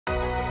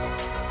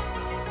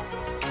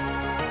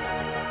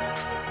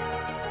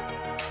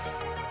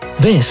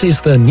This is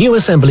the new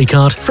assembly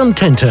cart from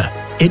TENTE.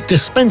 It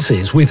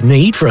dispenses with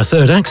need for a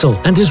third axle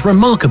and is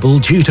remarkable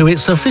due to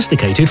its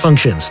sophisticated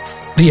functions.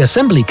 The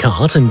assembly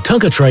cart and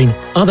tugger train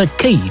are the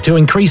key to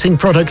increasing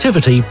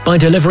productivity by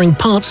delivering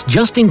parts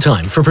just in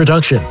time for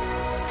production.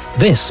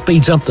 This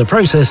speeds up the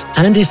process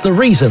and is the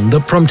reason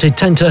that prompted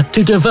TENTE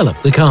to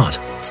develop the cart.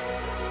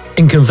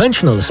 In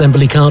conventional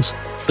assembly carts,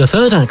 the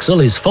third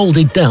axle is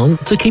folded down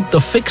to keep the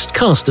fixed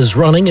casters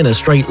running in a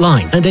straight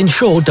line and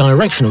ensure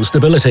directional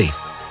stability.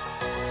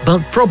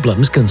 But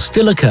problems can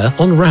still occur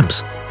on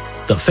ramps.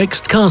 The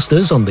fixed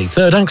casters on the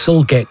third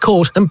axle get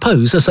caught and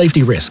pose a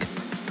safety risk.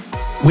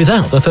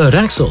 Without the third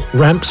axle,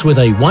 ramps with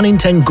a 1 in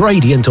 10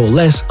 gradient or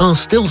less are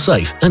still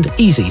safe and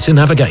easy to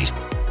navigate.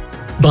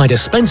 By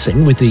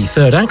dispensing with the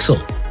third axle,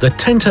 the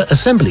TENTE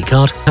assembly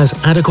cart has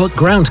adequate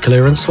ground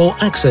clearance for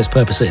access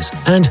purposes,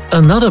 and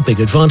another big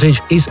advantage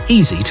is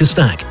easy to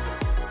stack.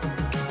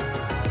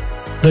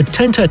 The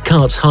TENTE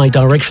cart's high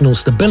directional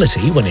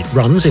stability when it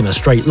runs in a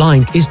straight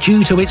line is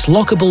due to its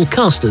lockable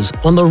casters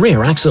on the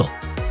rear axle.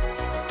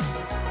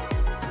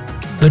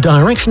 The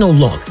directional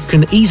lock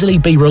can easily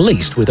be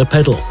released with a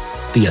pedal.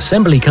 The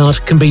assembly cart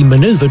can be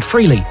maneuvered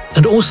freely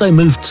and also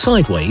moved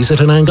sideways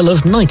at an angle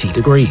of 90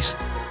 degrees.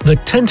 The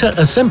TENTE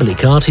assembly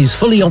cart is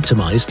fully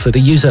optimized for the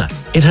user.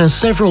 It has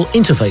several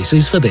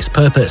interfaces for this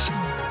purpose.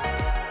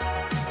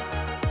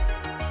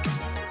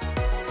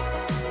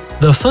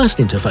 The first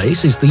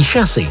interface is the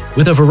chassis,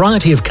 with a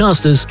variety of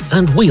casters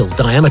and wheel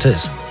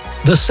diameters.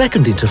 The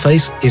second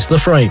interface is the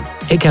frame.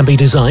 It can be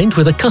designed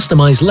with a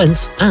customized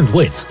length and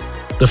width.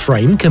 The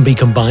frame can be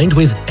combined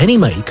with any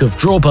make of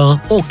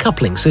drawbar or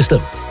coupling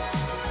system.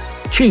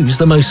 Choose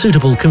the most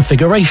suitable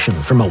configuration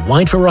from a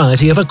wide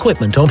variety of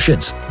equipment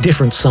options.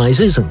 Different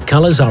sizes and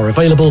colors are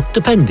available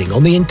depending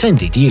on the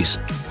intended use.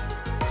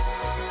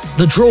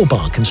 The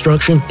drawbar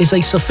construction is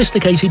a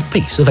sophisticated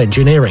piece of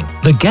engineering.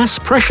 The gas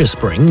pressure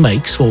spring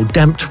makes for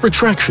damped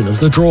retraction of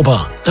the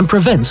drawbar and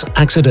prevents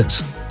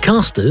accidents.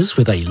 Casters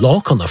with a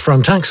lock on the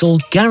front axle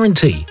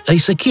guarantee a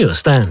secure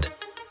stand.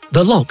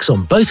 The locks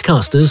on both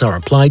casters are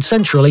applied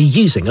centrally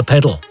using a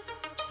pedal.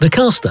 The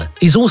caster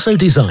is also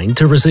designed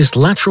to resist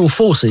lateral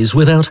forces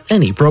without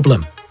any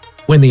problem.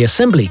 When the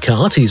assembly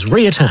cart is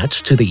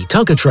reattached to the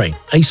tugger train,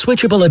 a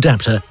switchable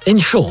adapter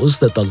ensures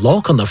that the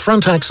lock on the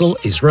front axle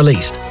is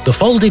released. The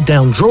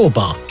folded-down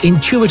drawbar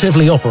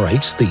intuitively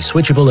operates the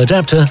switchable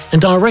adapter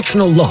and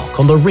directional lock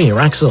on the rear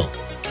axle.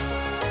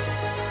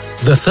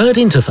 The third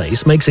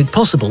interface makes it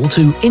possible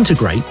to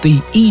integrate the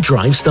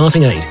eDrive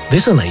starting aid.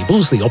 This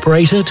enables the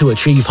operator to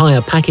achieve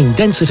higher packing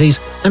densities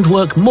and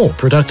work more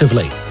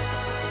productively.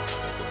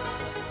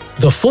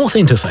 The fourth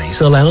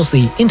interface allows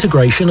the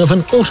integration of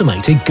an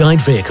automated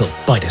guide vehicle.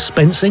 By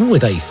dispensing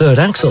with a third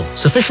axle,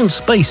 sufficient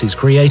space is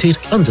created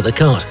under the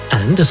cart,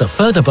 and as a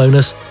further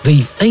bonus,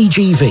 the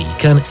AGV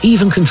can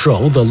even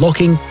control the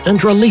locking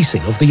and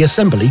releasing of the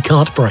assembly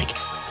cart brake.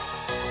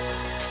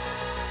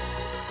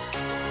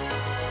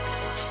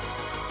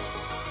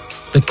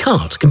 The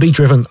cart can be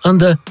driven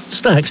under,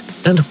 stacked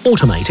and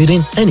automated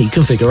in any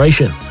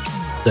configuration.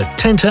 The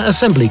TENTE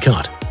assembly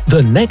cart,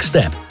 the next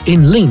step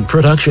in lean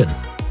production.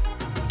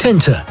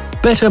 TENTE,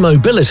 better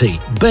mobility,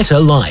 better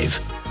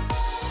life.